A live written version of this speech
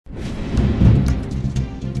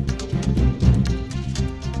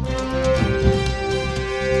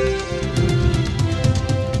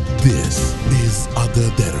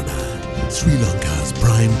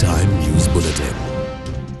Time News Bulletin.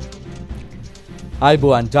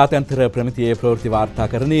 ආයුබෝවන් ජාත්‍යන්තර ප්‍රමිතියේ ප්‍රවෘත්ති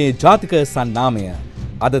වාර්තාකරණයේ ජාතික සන්නාමය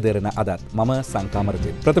අද දෙරණ අදත් මම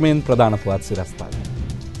සංකාමරජිත් ප්‍රථමයෙන් ප්‍රධාන පුවත් සිරස්තල.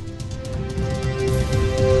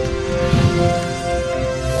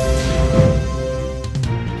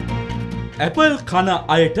 Apple කන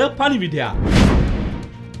අයට පණිවිඩයක්.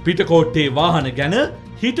 පිටකොට්ටේ වාහන ගැන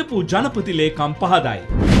හිටපු ජනපති ලේකම් පහදයි.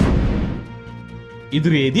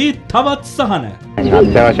 ඉදිරියේදී තවත් සහන.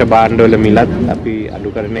 අත්‍යවශ්‍ය භාණ්ඩවල මිලත් අපි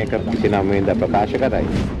අඩු කරන එක 29 වෙනිදා ප්‍රකාශ කරයි.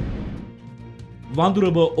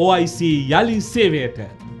 වඳුරඹ OIC යලි සේවයට.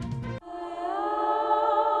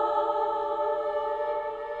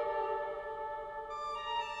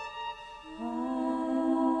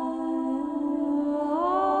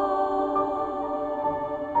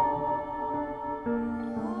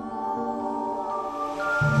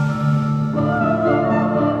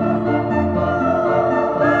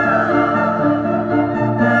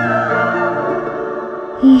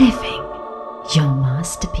 Living your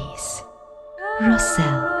masterpiece.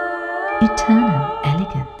 Rossell, eternal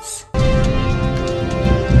elegance.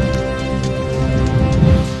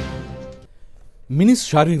 මිනිස්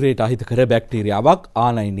ශරීරයට අහිතකර බැක්ටීරියාවක්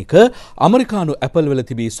ආනයනික ඇමරිකානු ඇපල් වල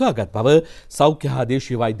තිබී සොයාගත් බව සෞඛ්‍ය හා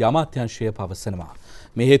දේශීය වෛද්‍ය අමාත්‍යාංශය පවසනවා.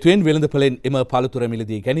 මේ හේතුවෙන් වෙළඳපොළෙන් එම පළතුර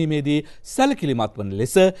මිලදී ගැනීමේදී සැලකිලිමත් වන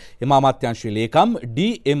ලෙස එම අමාත්‍යාංශයේ ලේකම්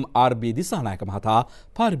DMRB දිසානායක මහතා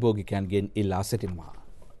පාරිභෝගිකයන්ගෙන් ඉල්ලා සිටිනවා.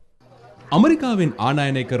 අමරිකාවෙන්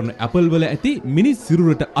ආනයනය කරන ඇපල් වල ඇති මිනිස්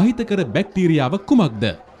සිරුරට අහිතකර බැක්ටීරියාව කුමක්ද?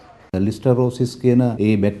 ලිස්ටරෝසිස් කියන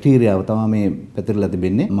ඒ බැක්ටීරියාව තමයි මේ පැතිරලා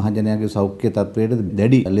තිබෙන්නේ. මහජනයාගේ සෞඛ්‍ය තත්ත්වයට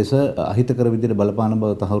දැඩි ලෙස අහිතකර විදිහට බලපාන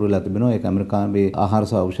බව තහවුරු වෙලා තිබෙනවා. ඒක ඇමරිකාවේ ආහාර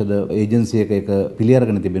සහ ඖෂධ ඒජන්සියක ඒක පිළි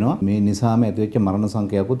අරගෙන තිබෙනවා. මේ නිසාම ඇතිවෙච්ච මරණ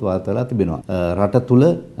සංඛ්‍යාවකුත් වාර්තා වෙලා තිබෙනවා. රට තුල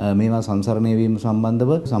මේවා සංසරණය වීම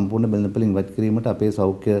සම්බන්ධව සම්පූර්ණ බෙල්ලපලින් ඉවත් කිරීමට අපේ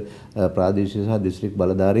සෞඛ්‍ය ප්‍රාදේශීය සහ දිස්ත්‍රික්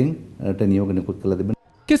බලධාරීන්ට නියෝග නිකුත් කළා තිබෙනවා.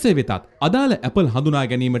 කෙසේ වෙතත් අදාළ ඇපල් හඳුනා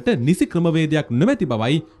ගැනීමට නිසි ක්‍රමවේදයක් නොමැති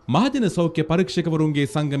බවයි මහජන සෞඛ්‍ය පරීක්ෂකවරුන්ගේ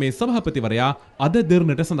සංගමේ සභාපතිවරයා අද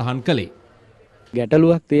දෙරණට සඳහන් කළේ.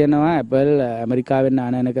 ගැටලුවක් තියෙනවා ඇපල් ඇමරිකාවෙන්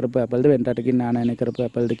ආනයන කරපු ඇපල්ද වෙන රටකින් ආනයන කරපු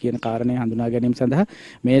ඇපල්ද කියන කාරණේ හඳුනා ගැනීම සඳහා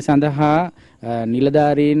මේ සඳහා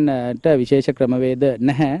නිලධාරීන්ට විශේෂ ක්‍රමවේද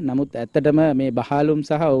නැහැ. නමුත් ඇත්තටම මේ බහාලුම්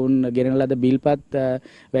සහ ඔවුන් ගෙනන ලද බිල්පත්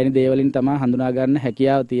වැනි දේවලින් තමයි හඳුනා ගන්න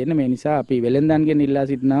හැකියාව තියෙන්නේ. මේ නිසා අපි වෙළෙන්දන්ගෙන් ඉල්ලා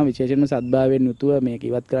සිටිනවා විශේෂයෙන්ම සද්භාවයෙන් යුතුව මේක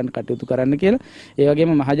ඉවත් කරන්න කටයුතු කරන්න කියලා. ඒ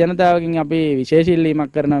වගේම මහජනතාවගෙන් අපි විශේෂ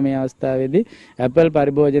ඉල්ලීමක් කරනවා මේ අවස්ථාවේදී ඇපල්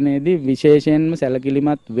පරිභෝජනයේදී විශේෂයෙන්ම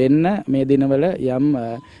සැලකිලිමත් වෙන්න මේ දිනවල යම්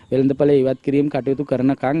වෙළඳපොළ ඉවත් කිරීම කටයුතු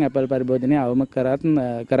කරනකම් ඇපල් පරිභෝජනය අවම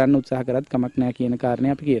කරන්න උත්සාහ කරත් කමක් නැහැ කියන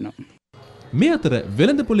කාරණේ අපි කියනවා. මේ අතර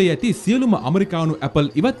වෙළඳපොළේ ඇති සියලුම ඇමරිකානු ඇපල්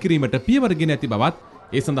ඉවත් කිරීමට පියවරගෙන ඇති බවත්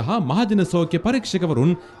ඒ සඳහා මහජන සෞඛ්‍ය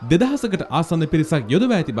පරීක්ෂකවරුන් 2000කට ආසන්න පිරිසක්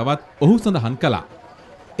යොදවා ඇති බවත් ඔහු සඳහන් කළා.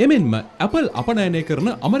 එමෙන්ම ඇපල් අපනයනය කරන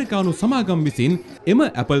ඇමරිකානු සමාගම් විසින් එම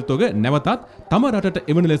ඇපල් තොග නැවතත් තම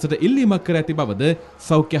රටට එවන ලෙසට ඉල්ලීමක් කර ඇති බවද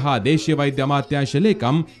සෞඛ්‍ය හා දේශීය වෛද්‍ය අමාත්‍යාංශ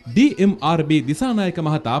ලේකම් DMRB දිසානායක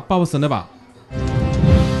මහතා පවසනවා.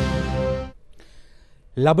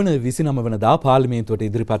 ලබන 29 වනදා පාර්ලිමේන්තුවට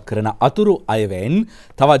ඉදිරිපත් කරන අතුරු අයවැයෙන්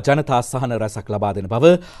තවත් ජනතා සහන රැසක් ලබා දෙන බව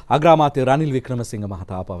අග්‍රාමාත්‍ය රනිල් වික්‍රමසිංහ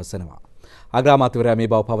මහතා පවසනවා. අග්‍රාමාත්‍යවරයා මේ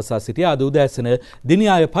බව පවසා සිටිය අද උදෑසන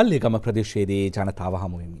දිනියාය පල්ලේගම ප්‍රදේශයේදී ජනතාව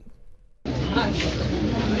හමු වෙමින්.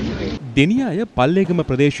 දිනියාය පල්ලේගම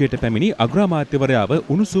ප්‍රදේශයට පැමිණි අග්‍රාමාත්‍යවරයාව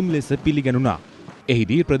උණුසුම් ලෙස පිළිගැනුණා.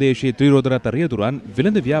 එහිදී ප්‍රදේශයේ ත්‍රිරෝද රථ රියදුරන්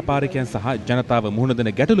වෙළඳ ව්‍යාපාරිකයන් සහ ජනතාව මුහුණ දෙන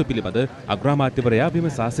ගැටලු පිළිබඳ අග්‍රාමාත්‍යවරයා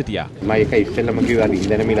විමසා සිටියා. මම ඒක ඉස්සෙල්ලම කිව්වා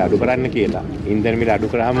ඉන්ධන මිල අඩු කරන්න කියලා. ඉන්ධන මිල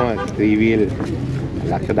අඩු කරාම 3 wheel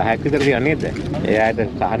ලක්ෂ 10ක් විතර තියන්නේ නේද? ඒ ආයත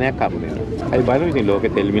සහනයක් හම්බ වෙනවා. අයි බලමු ඉතින්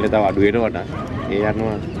ලෝකේ තෙල් මිල තව අඩු වෙනවට ඒ අනුව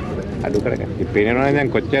අඩු කරගන්න. ඉතින් පේනවනේ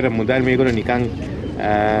දැන් කොච්චර මුදල් මේගොල්ලෝ නිකන්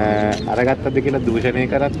අරගත්තද කියලා දූෂණය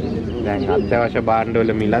කරත් දැන් අත්‍යවශ්‍ය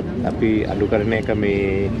භාණ්ඩවල මිලත් අපි අඩු කරන එක මේ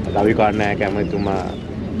රවි කාර්නායක ඇමතුමා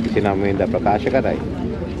 29 වෙනිදා ප්‍රකාශ කරයි.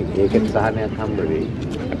 ඒකෙත් සහනයක් හම්බ වෙයි.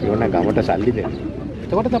 අපි ඕන ගමට සල්ලි දෙන්න.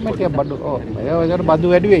 එතකොට තමයි ටික බඩු ඒකට බඩු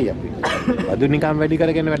වැඩි වෙයි අපි. බඩු නිකන් වැඩි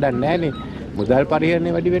කරගෙන වැඩක් නැහැ නේ. මුදල් පරිහරණය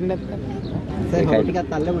වැඩි වෙන්නේ නැත්නම්. සර් හුරු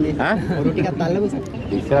ටිකක් අල්ලමු නේ. හා හුරු ටිකක් අල්ලමු සර්.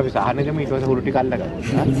 ඉස්සර අපි සහනෙ දෙමු ඊට පස්සේ හුරු ටික අල්ලගමු.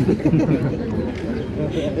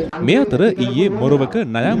 මේ අතර ඊයේ මොරවක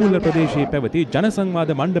නයාමුල්ල ප්‍රදේශයේ පැවති ජනසංවාද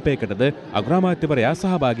මණ්ඩපයකටද අග්‍රාමාත්‍යවරයා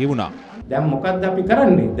සහභාගී වුණා. දැන් මොකද්ද අපි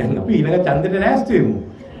කරන්නේ? දැන් අපි ඊළඟ ඡන්දෙට ලෑස්ති වෙමු.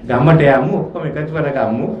 ගමට යමු, ඔක්කොම එකතු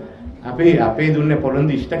කරගමු. අපි අපේ දුන්නේ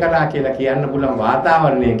පොළොන්දු ඉෂ්ට කළා කියලා කියන්න පුළුවන්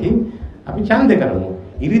වාතාවරණයකින් අපි ඡන්ද කරමු.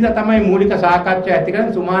 ඉරිදා තමයි මූලික සාකච්ඡා ඇති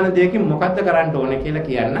කරන්නේ සුමාන දෙයකින් මොකද්ද කරන්න ඕනේ කියලා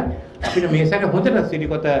කියන්න. අපිට මේ සැරේ හොඳට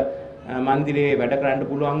සිරිකොත මන්දිරේ වැඩ කරන්න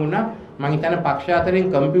පුළුවන් වුණා. මම හිතන්නේ පක්ෂ අතරින්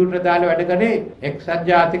කම්පියුටර් දාලා වැඩ කරේ එක්සත්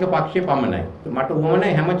ජාතික පක්ෂයේ පමණයි. මට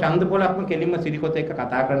ඕනේ හැම ඡන්ද පොලක්ම කෙලින්ම සිරිකොත එක්ක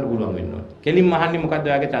කතා කරන්න පුළුවන් වෙන්න ඕනේ. කෙලින්ම අහන්නේ මොකද්ද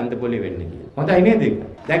ඔයාගේ ඡන්ද පොලේ වෙන්නේ කියලා. හොඳයි නේද ඒක?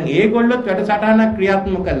 දැන් ඒගොල්ලොත් වැඩසටහනක්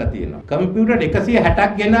ක්‍රියාත්මක කරලා තියෙනවා. කම්පියුටර් 160ක්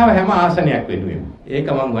ගෙනාව හැම ආසනයක් වෙනුවෙන්.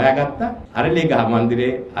 ඒක මම හොයාගත්තා. අරලිගහ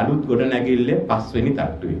මන්දිරේ අලුත් ගොඩනැගිල්ලේ 5 වෙනි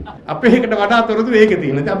තට්ටුවේ. අපේ එකට වඩා තොරතුරු ඒකේ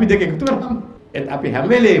තියෙනවා. අපි දෙක එකතු කරාම අපි හැම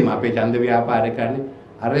වෙලේම අපේ ඡන්ද ව්‍යාපාරය කරන්නේ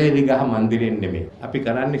අරලිගහ මන්දිරෙන් නෙමෙයි. අපි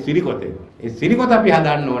කරන්නේ සිරිකොතේ. ඒ සිරිකොත අපි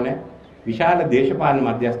හදන්න ඕනේ විශාල දේශපාලන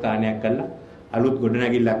මධ්‍යස්ථානයක් කරලා අලුත්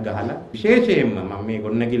ගොඩනැගිල්ලක් ගහලා විශේෂයෙන්ම මම මේ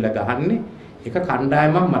ගොඩනැගිල්ල ගහන්නේ එක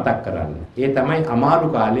කණ්ඩායමක් මතක් කරන්න. ඒ තමයි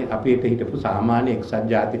අමාරු කාලේ අපිට හිටපු සාමාන්‍ය එක්සත්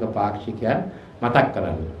ජාතික පාක්ෂිකයන් මතක්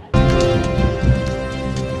කරන්න.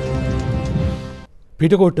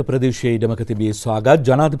 පිටකොට්ට ප්‍රදේශයේ ඉඩමක තිබී ස්වාගත්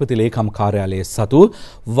ජනාධිපති ලේකම් කාර්යාලයේ සතු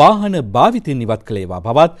වාහන භාවිතින් ඉවත් කළ ඒවා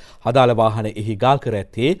බවත් අදාළ වාහන එහි ගාල් කර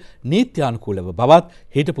ඇත්තේ නීත්‍යානුකූලව බවත්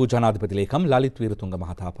හිටපු ජනාධිපති ලේකම් ලලිත් වීරතුංග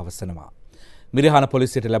මහතා පවසනවා. මිරිහාන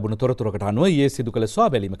පොලිසියට ලැබුණු තොරතුරකට අනුව ඊයේ සිදු කළ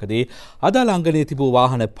සොයාබැලීමකදී අදාළ අංගණයේ තිබූ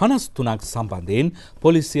වාහන 53ක් සම්බන්ධයෙන්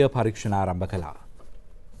පොලිසිය පරීක්ෂණ ආරම්භ කළා.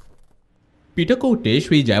 පිටකොට්ටේ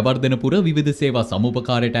ශ්‍රී ජයවර්ධනපුර විවිධ සේවා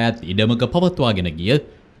සමුපකාරයට අයත් ඉඩමක පවත්වාගෙන ගිය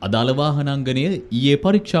අදාළ වාහනාංගණය ඊයේ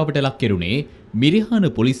පරීක්ෂාවට ලක් කෙරුණේ මිරිහාන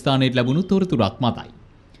පොලිස් ස්ථානයට ලැබුණු තොරතුරක් මතයි.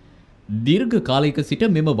 දීර්ඝ කාලයක සිට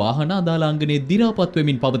මෙම වාහන අදාළ අංගණයේ දි รา පත්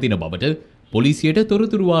වෙමින් පවතින බවට පොලිසියට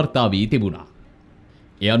තොරතුරු වාර්තා වී තිබුණා.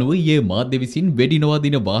 ඒ අනුව ඊයේ මාධ්‍ය විසින් වෙඩි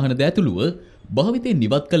නොවදින වාහන ද ඇතුළුව භාවිතයෙන්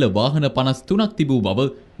ඉවත් කළ වාහන 53ක් තිබූ බව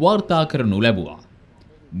වාර්තා කරනු ලැබුවා.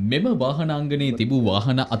 මෙම වාහනාංගණයේ තිබූ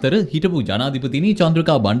වාහන අතර හිටපු ජනාධිපතිනි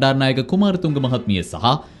චන්ද්‍රිකා බණ්ඩාරනායක කුමාරතුංග මහත්මිය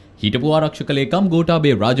සහ හිටපු ආරක්ෂක ලේකම්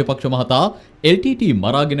ගෝඨාභය රාජපක්ෂ මහතා LTT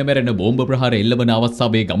මරාගෙන මැරෙන බෝම්බ ප්‍රහාර එල්ලවන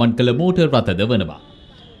අවස්ථාවේ ගමන් කළ මෝටර් රථද වනවා.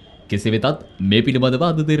 කෙසේ වෙතත් මේ පිළිබඳව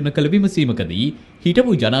අද දින කළ විමසීමකදී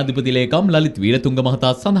හිටපු ජනාධිපති ලේකම් ලලිත් වීරතුංග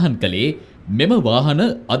මහතා සඳහන් කළේ මෙම වාහන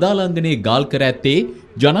අදාළ අංගණයේ ගාල් කර ඇත්තේ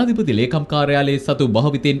ජනාධිපති ලේකම් කාර්යාලයේ සතු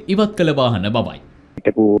භාවිතෙන් ඉවත් කළ වාහන බවයි.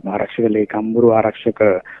 හිටපු ආරක්ෂක ලේකම්වරු ආරක්ෂක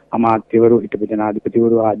අමාත්‍යවරු හිටපු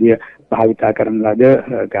ජනාධිපතිවරු ආදිය භාවිතා කරන ලද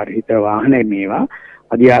ගර්හිත වාහන මේවා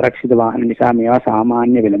අධි ආරක්ෂිත වාහන නිසා මේවා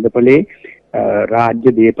සාමාන්‍ය වෙළඳපොලේ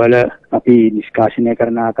රාජ්‍ය දේපල අපි නිෂ්කාශනය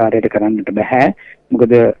කරන ආකාරයට කරන්නට බෑ.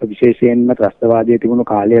 මොකද විශේෂයෙන්ම ත්‍රස්තවාදයේ තිබුණු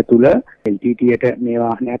කාලය තුල LTTට මේ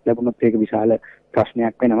වාහනයක් ලැබුණොත් ඒක විශාල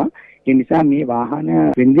ප්‍රශ්නයක් වෙනවා. ඒ නිසා මේ වාහන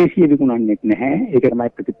වෙන්දේසිය විකුණන්නෙත් නැහැ. ඒක තමයි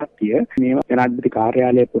ප්‍රතිපත්තිය. මේවා ජනාධිපති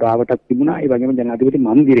කාර්යාලයේ පුරාවටත් තිබුණා. ඒ වගේම ජනාධිපති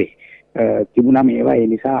මන්දිරේ තිබුණා මේවා.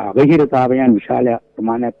 ඒ නිසා අවහිරතාවයන් විශාල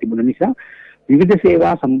ප්‍රමාණයක් තිබුණ නිසා විවිධ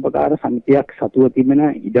සේවා සම්පකාර සමිතියක් සතුව තිබෙන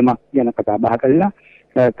ඉඩමක් ගැන කතා බහ කළා.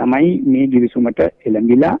 තමයි මේ ගිවිසුමට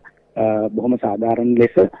එළඹිලා බොහොම සාධාරණ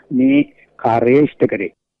ලෙස මේ කාර්යය ඉෂ්ට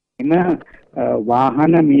කරේ. එම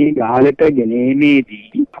වාහන මේ ගාලට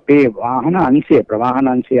ගෙනීමේදී අපේ වාහන අංශය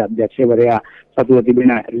ප්‍රවාහන අංශයේ අධ්‍යක්ෂකවරයා සතුව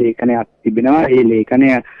තිබෙන ලේඛනයක් තිබෙනවා. ඒ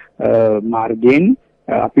ලේඛනය මාර්ගයෙන්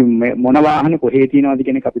අපි මොන වාහන කොහේ තියෙනවද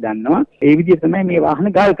කියන එක අපි දන්නවා. ඒ විදිහට තමයි මේ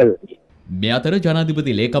වාහන ගාල් කළේ. මේ අතර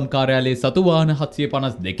ජනාධිපති ලේකම් කාර්යාලයේ සතු වාහන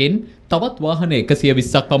 752කින් තවත් වාහන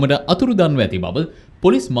 120ක් පමණ අතුරුදන්ව ඇති බව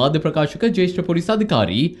පොලිස් මාධ්‍ය ප්‍රකාශක ජ්‍යෙෂ්ඨ පොලිස්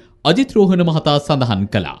අධිකාරී අජිත් රෝහණ මහතා සඳහන්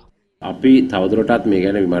කළා. අපි තවදුරටත් මේ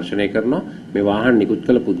ගැන විමර්ශනය කරනවා. මේ වාහන නිකුත්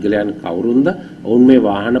කළ පුද්ගලයන් කවුරුන්ද? ඔවුන් මේ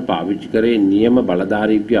වාහන පාවිච්චි කරේ නියම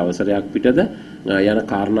බලධාරීන්ගේ අවසරයක් පිටද යන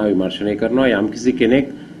කාරණා විමර්ශනය කරනවා. යම්කිසි කෙනෙක්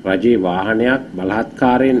රජයේ වාහනයක්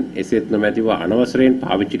බලහත්කාරයෙන් එසේත් නොමැතිව අනවසරයෙන්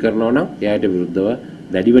පාවිච්චි කරනවා නම් එයාට විරුද්ධව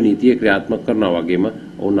දැඩිව නීතිය ක්‍රියාත්මක කරනවා වගේම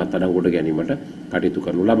ඔවුන් අත්අඩංගුවට ගැනීමට කටයුතු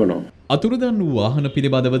කරනු ලබනවා. අතුරුදන් වූ වාහන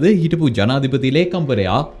පිළිබඳවද හිටපු ජනාධිපති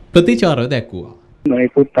ලේකම්වරයා ප්‍රතිචාර දැක්වුවා.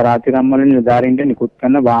 නොයෙකුත් තරාතිරම් වල නිලධාරීන්ට නිකුත්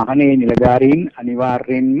කරන වාහනේ නිලධාරීන්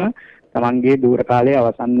අනිවාර්යයෙන්ම තමන්ගේ දූර කාලයේ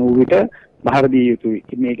අවසන් වූ විට බහර දිය යුතුයි.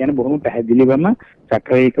 මේ කියන්නේ බොහොම පැහැදිලිවම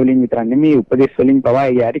චක්‍රවේග වලින් විතරක් නෙමෙයි උපදේශ වලින් පවා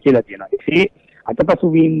එයාට කියලා තියෙනවා. ඒ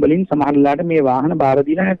අතපසු වීම් වලින් සමහරලාට මේ වාහන බාර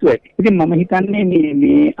දීලා නැතුව ඇති. ඉතින් මම හිතන්නේ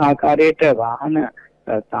මේ ආකාරයට වාහන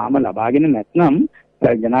තාම ලබාගෙන නැත්නම්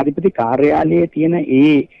ජනාධිපති කාර්යාලයේ තියෙන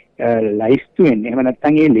ඒ ලයිස්තුවෙන් එහෙම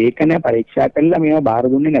නැත්නම් ඒ ලේඛන පරීක්ෂා කරලා මේවා බාර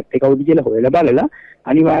දුන්නේ නැත්තේ කවුද කියලා හොයලා බලලා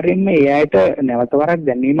අනිවාර්යයෙන්ම ඒ අයට නැවත වරක්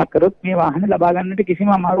දැන්වීමක් කරොත් මේ වාහන ලබා ගන්නට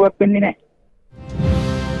කිසිම අමාරුවක් වෙන්නේ නැහැ.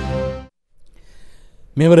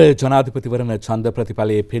 මෙවර ජනාධිපතිවරණ ඡන්ද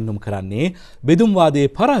ප්‍රතිඵලයේ පෙන්눔 කරන්නේ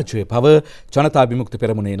බෙදුම්වාදයේ පරාජය බව ජනතා විමුක්ති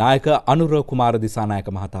පෙරමුණේ නායක අනුර කුමාර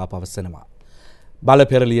දිසානායක මහතා පවසනවා.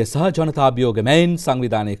 බලපෙරළිය සහ ජනතා අභියෝග මැයින්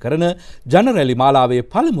සංවිධානය කරන ජන රැලි මාලාවේ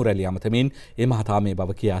පළමු රැලිය අමතමින් ඒ මහතා මේ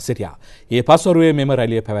බව කියා සිටියා. ඒ පස්වරුවේ මෙම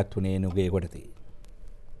රැළිය පැවැත්වුණේ නුගේගොඩදී.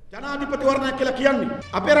 ජනාධිපතිවරණයක් කියලා කියන්නේ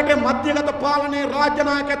අපේ රටේ මධ්‍යගත පාලනයේ රාජ්‍ය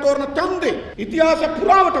නායකයා තෝරන ඡන්දේ ඉතිහාස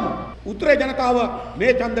පුරාවටම උතුරේ ජනතාව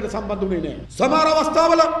මේ ඡන්දයට සම්බන්ධ වුණේ නැහැ. සමහර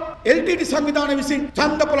අවස්ථාවල LTT සංවිධානය විසින්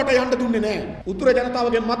ඡන්දපොලට යන්න දුන්නේ නැහැ. උතුරේ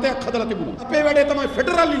ජනතාවගේ මතයක් හදලා තිබුණා. අපේ වැඩේ තමයි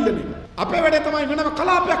ෆෙඩරල් ඉල්ලන්නේ. අපේ වැඩේ තමයි වෙනම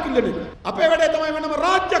කලාපයක් ඉල්ලන්නේ. අපේ වැඩේ තමයි වෙනම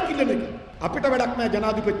රාජ්‍යයක් ඉල්ලන්නේ. අපිට වැඩක් නැහැ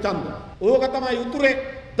ජනාධිපති ඡන්ද. ඕක තමයි උතුරේ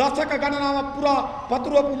දශක ගණනාවක් පුරා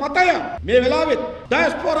පතුරවපු මතය. මේ වෙලාවෙත්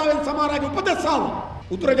ඩයස්පෝරාවෙන් සමහරගේ උපදෙස් ආවා.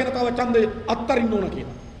 උතුරේ ජනතාව ඡන්දය අත්තරින්න ඕන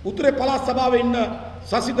කියලා. උතුරේ පළාත් සභාවේ ඉන්න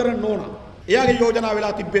සසිදරන් නෝනා එයාගේ යෝජනා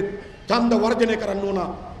වෙලා තිබෙත් ඡන්ද වර්ජනය කරන්න ඕන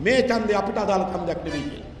මේ ඡන්දය අපිට අදාළ ඡන්දයක් නෙවෙයි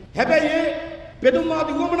කියලා. හැබැයි මේ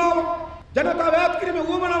බෙදුම්වාදී උවමනාව ජනතාව ඈත් කිරීමේ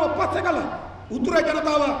උවමනාව පස්සේ කළා. උතුරේ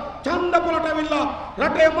ජනතාව ඡන්ද පොලට ඇවිල්ලා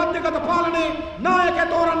රටේ මධ්‍යගත පාලනයේ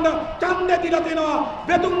නායකයා තෝරන්න ඡන්දය දීලා තිනවා.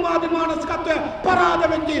 බෙදුම්වාදී මානසිකත්වය පරාද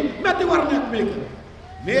වෙච්ච මැතිවරණයක් මේක.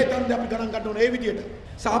 මේ ඡන්දය අපි ගණන් ගන්න ඕනේ මේ විදියට.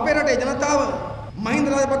 අපේ රටේ ජනතාව මහින්ද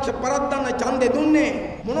රාජපක්ෂ පරද්දන්න ඡන්දෙ දුන්නේ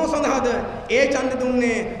මොනෝ සඳහාද? ඒ ඡන්දෙ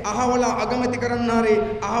දුන්නේ අහවල අගමැති කරන්න හරි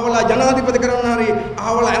අහවල ජනාධිපති කරන්න හරි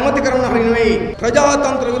අහවල ඇමති කරන්න හරි නෙවෙයි.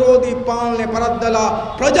 ප්‍රජාතන්ත්‍ර විරෝධී පාලනය පරද්දලා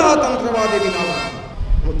ප්‍රජාතන්ත්‍රවාදී විනාශ.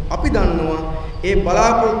 අපි දන්නවා ඒ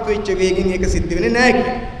බලාපොරොත්තු වෙච්ච වේගින් ඒක සිද්ධ වෙන්නේ නැහැ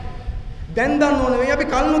කියලා. දැන් දන්නව නෙවෙයි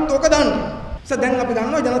අපි කල්නුත් ඕක දන්නවා. දැන් අපි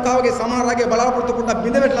දන්නවා ජනතාවගේ සමහරගේ බලාපොරොත්තු පොඩ්ඩක්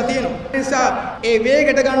බිඳ වැටලා තියෙනවා. ඒ නිසා ඒ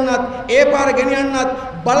වේගයට ගන්නත් ඒ පාර ගෙනියන්නත්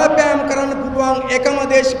බලපෑම් කරන්න පුළුවන් එකම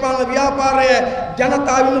දේශපාලන ව්‍යාපාරය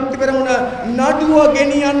ජනතා විමුක්ති පෙරමුණ නඩුව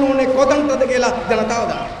ගෙනියන්න ඕනේ කොතනටද කියලා ජනතාව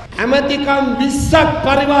දන්නවා. ඇමතිකම් 20ක්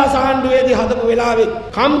පරිවාස ආණ්ඩුවේදී හදපු වෙලාවේ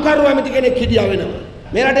කම්කරු ඇමති කෙනෙක් හිටියා වෙනවා.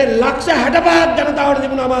 මේ රටේ ලක්ෂ 65ක් ජනතාවට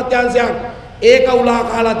තිබුණ අමාත්‍යාංශයක් ඒක උලා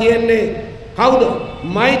කාලා තියෙන්නේ කවුද?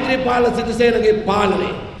 මෛත්‍රීපාල සිරිසේනගේ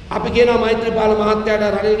පාලනේ. අපි කියනවා මෛත්‍රීපාල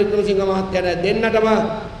මහත්තයාට රනිල් වික්‍රමසිංහ මහත්තයාට දෙන්නටම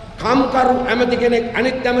කම්කරු ඇමති කෙනෙක්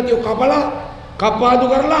අනිත් ඇමතිව කපාදු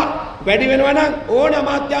කරලා වැඩි වෙනවා නම් ඕන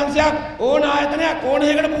අමාත්‍යාංශයක් ඕන ආයතනයක් ඕන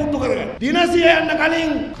එකකට පුට්ටු කරගන්න. දින 100 යන්න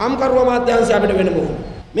කලින් කම්කරු අමාත්‍යාංශය අපිට වෙන්න ඕන.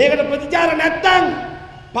 මේකට ප්‍රතිචාර නැත්තම්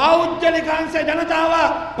පෞද්ගලික අංශේ ජනතාව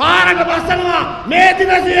පාරට බස්සනවා මේ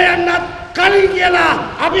දින 100 යන්නත් කලින් කියලා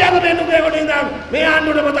අපි අද වෙනුගේ කොට ඉඳන් මේ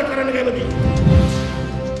ආණ්ඩුවට මතක් කරන්න කැමතියි.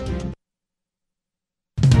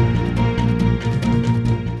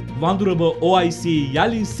 වඳුරඹ OIC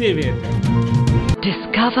යලි සේවයට.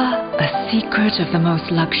 Discover a secret of the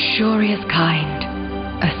most luxurious kind.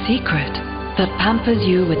 A secret that pampers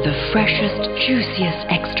you with the freshest, juiciest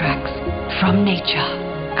extracts from nature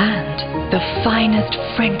and the finest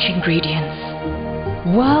French ingredients.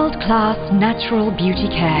 World-class natural beauty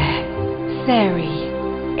care. Sari,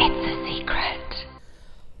 it's a secret.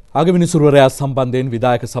 අගමිනිසුරුවරයා සම්බන්ධයෙන්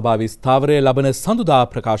විධායක සභාවේ ස්ථාවරය ලබන සඳුදා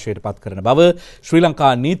ප්‍රකාශයට පත් කරන බව ශ්‍රී ලංකා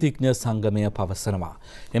නීතිඥ සංගමය පවසනවා.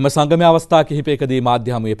 එම සංගමය අවස්ථා කිහිපයකදී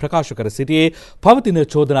මාධ්‍ය හමුවේ ප්‍රකාශ කර සිටියේ පවතින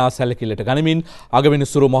චෝදනා සැලකිල්ලට ගනිමින්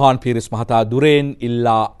අගමිනිසුරු මොහාන් පීරිස් මහතා දුරෙන්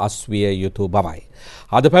ඉල්ලා අස්විය යුතු බවයි.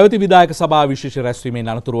 අද පැවති විධායක සභා විශේෂ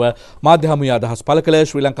රැස්වීමෙන් අනතුරුව මාධ්‍ය හමුවේ අදහස් පළ කළ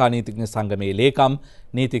ශ්‍රී ලංකා නීතිඥ සංගමයේ ලේකම්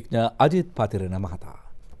නීතිඥ අජිත් පතිරණ මහතා.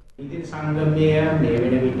 නීති සංගමය මේ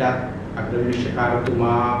වෙන විටත්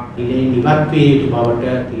අග්‍රවිනිශ්චයකාරතුමා ඉලේ නිවත් වේ යුතු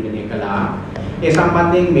බවට තීරණය කළා. ඒ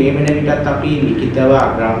සම්බන්ධයෙන් මේ වෙන විටත් අපි ලිඛිතව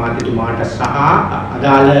අග්‍රාමාත්‍යතුමාට සහ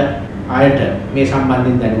අදාළ අයට මේ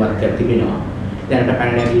සම්බන්ධයෙන් දැනුවත් කර තිබෙනවා. දැනට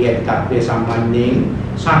පැන නැගී ඇති තත්ත්වය සම්බන්ධයෙන්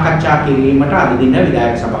සාකච්ඡා කිරීමට අද දින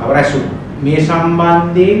විධායක සභාව රැස් වුණා. මේ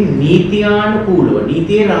සම්බන්ධයෙන් නීතියානුකූලව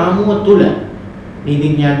නීතියේ රාමුව තුල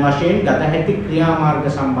නීතිඥයන් වශයෙන් ගත හැකි ක්‍රියාමාර්ග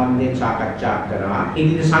සම්බන්ධයෙන් සාකච්ඡා කරා.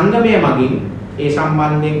 ඉදිරි සංගමය මගින් ඒ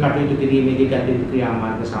සම්බන්ධයෙන් කටයුතු කිරීමේදී ගත යුතු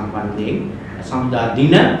ක්‍රියාමාර්ග සම්බන්ධයෙන් සමුදා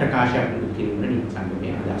දින ප්‍රකාශයක් නිකුත් කිරීමට නීති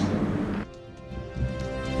සංගමය අදහස් කරනවා.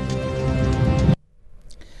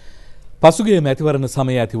 පසුගිය මැතිවරණ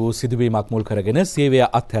සමයේ ඇති වූ සිදුවීමක් මුල් කරගෙන සේවය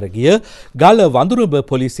අත්හැර ගිය ගල වඳුරඹ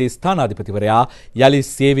පොලිසියේ ස්ථානාධිපතිවරයා යලි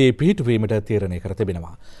සේවයේ පිහිටුවීමට තීරණය කර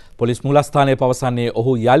තිබෙනවා. පොලිස් මූලස්ථානයේ පවසන්නේ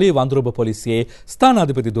ඔහු යලි වඳුරඹ පොලිසියේ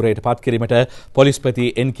ස්ථානාධිපති දුරයට පත් කිරීමට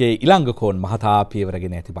පොලිස්පති එන්.කේ. ඉලංගකෝන් මහතා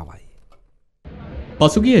පියවරගෙන ඇති බවයි.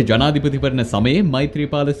 පසුගිය ජනාධිපතිවරණ සමයේ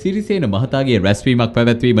මෛත්‍රීපාල සිරිසේන මහතාගේ රැස්වීමක්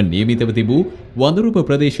පැවැත්වීම නියමිතව තිබූ වඳුරඹ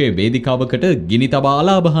ප්‍රදේශයේ වේදිකාවකට ගිනි තබා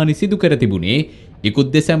අලාභහානි සිදු කර තිබුණේ ඉකුත්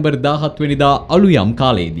දෙසැම්බර් 17 වෙනිදා අලුයම්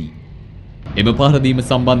කාලයේදී. එම පහරදීම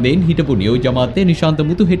සම්බන්ධයෙන් හිටපු නියෝජ්‍ය අමාත්‍ය නිශාන්ත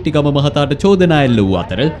මුතුහෙට්ටිගම මහතාට චෝදනා එල්ල වූ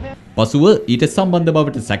අතර පසුව ඊට සම්බන්ධ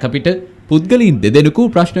බවට සැකපිට පුද්ගලයන් දෙදෙනෙකු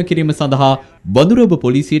ප්‍රශ්න කිරීම සඳහා වඳුරඹ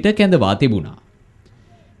පොලිසියට කැඳවා තිබුණා.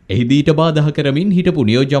 එහිදී ඊට බාධා කරමින් හිටපු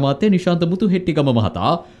නියෝජ්‍ය අමාත්‍ය නිශාන්ත මුතුහෙට්ටිගම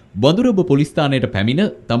මහතා වඳුරඹ පොලිස් ස්ථානයට පැමිණ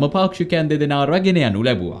තම පාක්ෂිකයන් දෙදෙනා රැගෙන යනු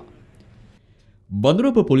ලැබුවා.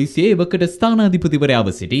 වඳුරඹ පොලිසියේ එවකට ස්ථානාධිපතිවරයාව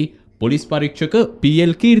සිටි පොලිස් පරීක්ෂක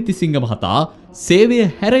පී.එල්. කීර්තිසිංහ මහතා සේවය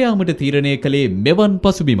හැර යාමට තීරණය කළේ මෙවන්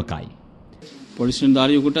පසුබිමකයි. පොලිස්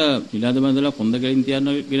නිලධාරියෙකුට නිලධාරීන් බඳලා කොන්ද ගැලින් තියන්න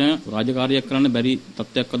රාජකාරියක් කරන්න බැරි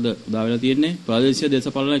තත්ත්වයක් අද උදා වෙලා තියෙන්නේ. ප්‍රාදේශීය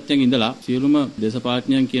දේශපාලනඥයන් ඉඳලා සියලුම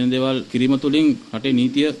දේශපාලනඥයන් කියන දේවල් කිරීම තුළින් රටේ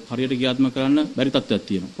නීතිය හරියට ක්‍රියාත්මක කරන්න බැරි තත්ත්වයක්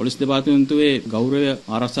තියෙනවා. පොලිස් දෙපාර්තමේන්තුවේ ගෞරවය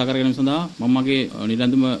ආරක්ෂා කර ගැනීම සඳහා මම මගේ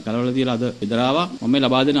නිලැඳුම ගලවලා තියලා අද ඉදරාවා. මම මේ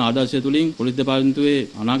ලබා දෙන ආදර්ශය තුළින් පොලිස් දෙපාර්තමේන්තුවේ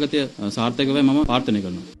අනාගතය සාර්ථක වෙයි මම ප්‍රාර්ථනා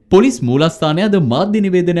කරනවා. පොලිස් මූලස්ථානය අද මාධ්‍ය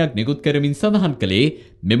නිවේදනයක් නිකුත් කරමින් සඳහන් කළේ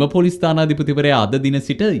මෙම පොලිස් ස්ථානාධිපතිවරයා අද දින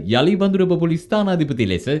සිට යලි වඳුරඹ පොලිස් ස්ථානාධිපති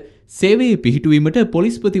ලෙස සේවයේ පිහිටුවීමට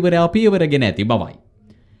පොලිස්පතිවරයා පියවරගෙන ඇති බවයි.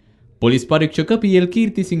 පොලිස් පරීක්ෂක පී.එල්.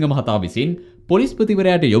 කීර්තිසිංහ මහතා විසින්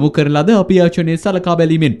පොලිස්පතිවරයාට යොමු කරන ලද අභියාචනයේ සලකා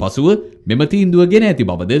බැලීමෙන් පසුව මෙම තීන්දුව ගෙන ඇති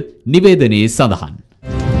බවද නිවේදනයේ සඳහන්.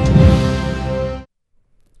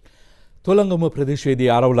 තොලංගම ප්‍රදේශයේදී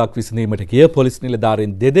ආරවුලක් විසඳීමට ගිය පොලිස්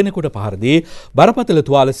නිලධාරීන් දෙදෙනෙකුට පහර දී බරපතල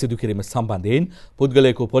තුවාල සිදු කිරීම සම්බන්ධයෙන්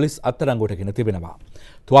පුද්ගලයෙකු පොලිස් අත්අඩංගුවටගෙන තිබෙනවා.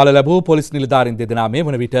 තුවාල ලැබූ පොලිස් නිලධාරීන් දෙදෙනා මේ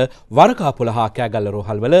වන විට වරකාපොළ හා කෑගල්ල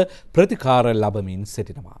රෝහල්වල ප්‍රතිකාර ලබමින්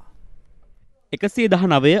සිටිනවා.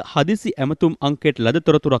 119 හදිසි ඇමතුම් අංකයට ලද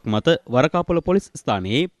තොරතුරක් මත වරකාපොළ පොලිස්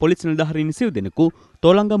ස්ථානයේ පොලිස් නිලධාරීන් සිව් දෙනෙකු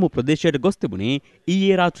තොලංගම ප්‍රදේශයට ගොස් තිබුණේ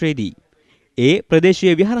ඊයේ රාත්‍රියේදී. ඒ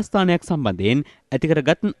ප්‍රදේශීය විහාරස්ථානයක් සම්බන්ධයෙන්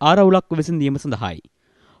ඇතිකරගත් ආරවුලක් විසඳීම සඳහායි.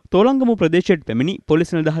 තොලංගම ප්‍රදේශයට පැමිණි පොලිස්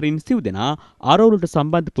නිලධාරීන් සිව් දෙනා ආරවුලට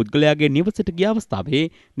සම්බන්ධ පුද්ගලයාගේ නිවසට ගිය අවස්ථාවේ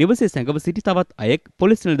නිවසේ සැඟව සිටි තවත් අයෙක්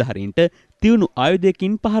පොලිස් නිලධාරීන්ට තියුණු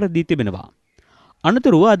ආයුධයකින් පහර දී තිබෙනවා.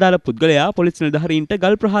 අනතුරුව අදාළ පුද්ගලයා පොලිස් නිලධාරීන්ට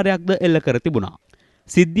ගල් ප්‍රහාරයක්ද එල්ල කර තිබුණා.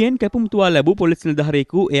 සිද්ධියෙන් කැපුම් තුවාල ලැබූ පොලිස්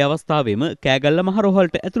නිලධාරියෙකු ඒ අවස්ථාවේම කෑගල්ල මහ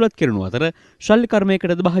රෝහලට ඇතුළත් කරනු අතර ශල්‍ය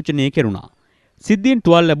කර්මයකටද භාජනය කෙරුණා. සිද්ධියෙන්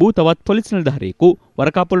තුවාල ලැබූ තවත් පොලිස් නිලධාරියෙකු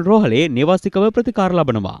වරකාපොළ රෝහලේ නිවාසිකව ප්‍රතිකාර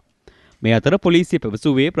ලබනවා. මේ අතර පොලිසිය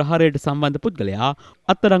පැවසුවේ ප්‍රහාරයට සම්බන්ධ පුද්ගලයා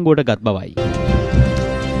අත්අඩංගුවට ගත් බවයි.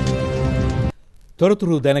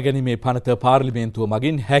 තොරතුරු දැනගැනීමේ පනත පාර්ලිමේන්තුව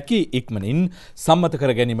මගින් හැකි ඉක්මනින් සම්මත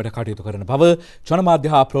කර ගැනීමට කටයුතු කරන බව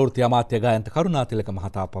ජනමාධ්‍ය හා ප්‍රවෘත්ති අමාත්‍ය ගායන්ත කරුණාතිලක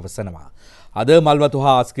මහතා පවසනවා. අද මල්වතු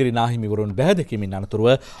හා අස්කිරි නාහිමිවරුන් බැහැදකිමින් අනතුරුව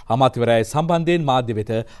අමාත්‍යවරයායි සම්බන්ධයෙන් මාධ්‍ය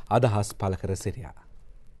වෙත අදහස් පළ කර සිටියා.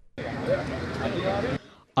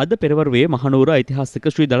 අද පෙරවරුවේ මහනුවර ඓතිහාසික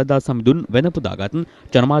ශ්‍රී දළදා සමිඳුන් වෙනපුදාගත්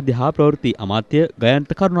ජනමාධ්‍ය හා ප්‍රවෘත්ති අමාත්‍ය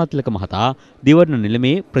ගායන්ත කරුණාතිලක මහතා දිවර්ණ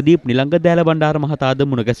නිලමේ ප්‍රදීප් නිලංග දෑල බණ්ඩාර මහතාද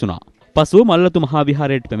මුණ ගැසුණා. පසුව මල්ලතු මහා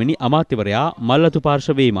විහාරයට පැමිණි අමාත්‍යවරයා මල්ලතු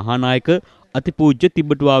පාර්ශවයේ මහානායක අතිපූජ්‍ය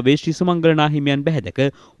තිබ්බටුවාවේ ශ්‍රී සුමංගල නාහිමියන් බැහැදක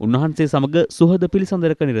උන්වහන්සේ සමග සුහද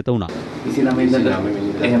පිළිසඳරක නිරත වුණා. 29 වෙනිදා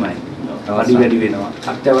එහෙමයි. වැඩි වෙනවා.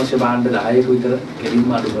 අත්‍යවශ්‍ය භාණ්ඩ 10ක විතර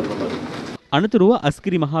කෙලින්ම අඩු කරනවා. අනතුරුව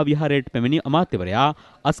අස්කිරි මහා විහාරයට පැමිණි අමාත්‍යවරයා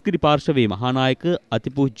අස්කිරි පාර්ශවයේ මහානායක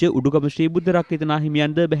අතිපූජ්‍ය උඩුගම ශ්‍රී බුද්ධ රක්කිත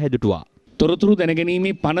නාහිමියන්ද බැහැදුටුවා. තොරතුරු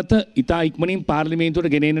දැනගැනීමේ පනත ඉතා ඉක්මනින්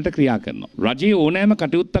පාර්ලිමේන්තුවට ගෙන එන්නට ක්‍රියා කරනවා. රජයේ ඕනෑම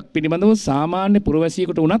කටයුත්තක් පිළිබඳව සාමාන්‍ය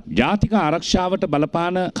පුරවැසියෙකුට වුණත් ජාතික ආරක්ෂාවට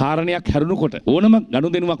බලපාන කාරණයක් හැරුණුකොට ඕනම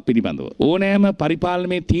ගනුදෙනුවක් පිළිබඳව ඕනෑම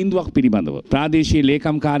පරිපාලනයේ තීන්දුවක් පිළිබඳව ප්‍රාදේශීය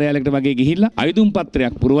ලේකම් කාර්යාලයකට වගේ ගිහිල්ලා අයදුම්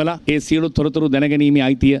පත්‍රයක් පුරවලා ඒ සියලු තොරතුරු දැනගැනීමේ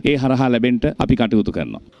අයිතිය ඒ හරහා ලැබෙන්න අපි කටයුතු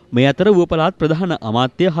කරනවා. මේ අතර ඌපළාත් ප්‍රධාන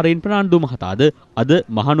අමාත්‍ය හරින් ප්‍රනාන්දු මහතාද අද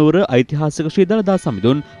මහනුවර ඓතිහාසික ශ්‍රී දළදා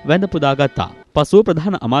සමිඳුන් වැඳ පුදා ගත්තා. පසුව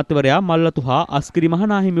ප්‍රධාන අමාත්‍යවරයා මල්ලතු හා අස්කිරි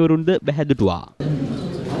මහනාහිමිවරුන්ද බැහැදුටුවා.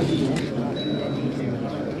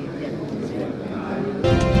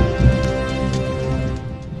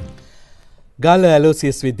 ගාල්ල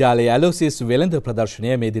ඇලෝසියස් විද්‍යාලයේ ඇලෝසියස් වෙළඳ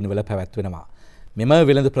ප්‍රදර්ශනය මේ දිනවල පැවැත්වෙනවා. මෙම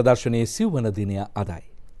වෙළඳ ප්‍රදර්ශනයේ සිව්වන දිනය අදයි.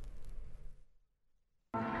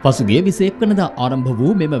 පසුගිය 21 වනදා ආරම්භ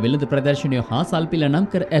වූ මෙම වෙළඳ ප්‍රදර්ශනය හා සල්පිල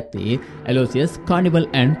නම් කර ඇත්තේ Aloysius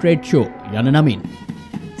carnival and trade show යන නමින්.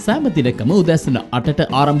 සෑම දිනකම උදැසන 8ට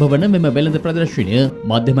ආරම්භ වන මෙම වෙළඳ ප්‍රදර්ශනය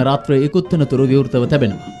මධ්‍යම රාත්‍රියේ ඉක්ුත්තනතුරු විවෘතව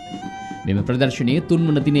තිබෙනවා. මෙම ප්‍රදර්ශනයේ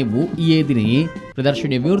තුන්වන දිනේ වූ ඊයේ දිනේ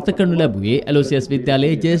ප්‍රදර්ශනය විවෘත කරනු ලැබුවේ ඇලෝසියස්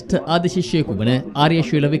විද්‍යාලයේ ජ්‍යෙෂ්ඨ ආදි ශිෂ්‍යයෙකු වන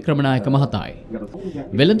ආර්යශීල වික්‍රමනායක මහතායි.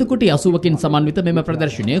 වෙළඳ කුටි 80කින් සමන්විත මෙම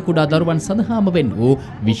ප්‍රදර්ශනය කුඩා දරුවන් සඳහාම වෙන් වූ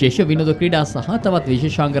විශේෂ විනෝද ක්‍රීඩා සහ තවත්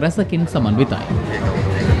විශේෂාංග රැසකින් සමන්විතයි.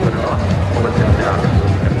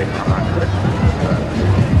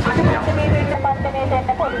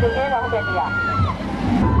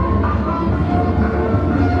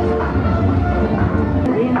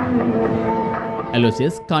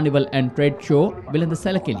 Aloysius carnival and trade show වෙළඳ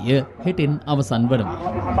සැලකිලිය හෙටින් අවසන් වනවා.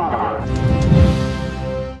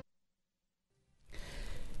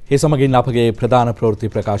 ඒ සමගින් අපගේ ප්‍රධාන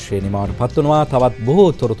ප්‍රවෘත්ති ප්‍රකාශයේ නිමවට පත්වනවා. තවත් බොහෝ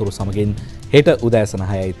තොරතුරු සමගින් හෙට උදෑසන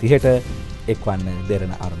 6:30ට එක්වන්න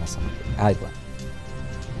දෙරණ ආරණ සමගින්. ආයුබෝවන්.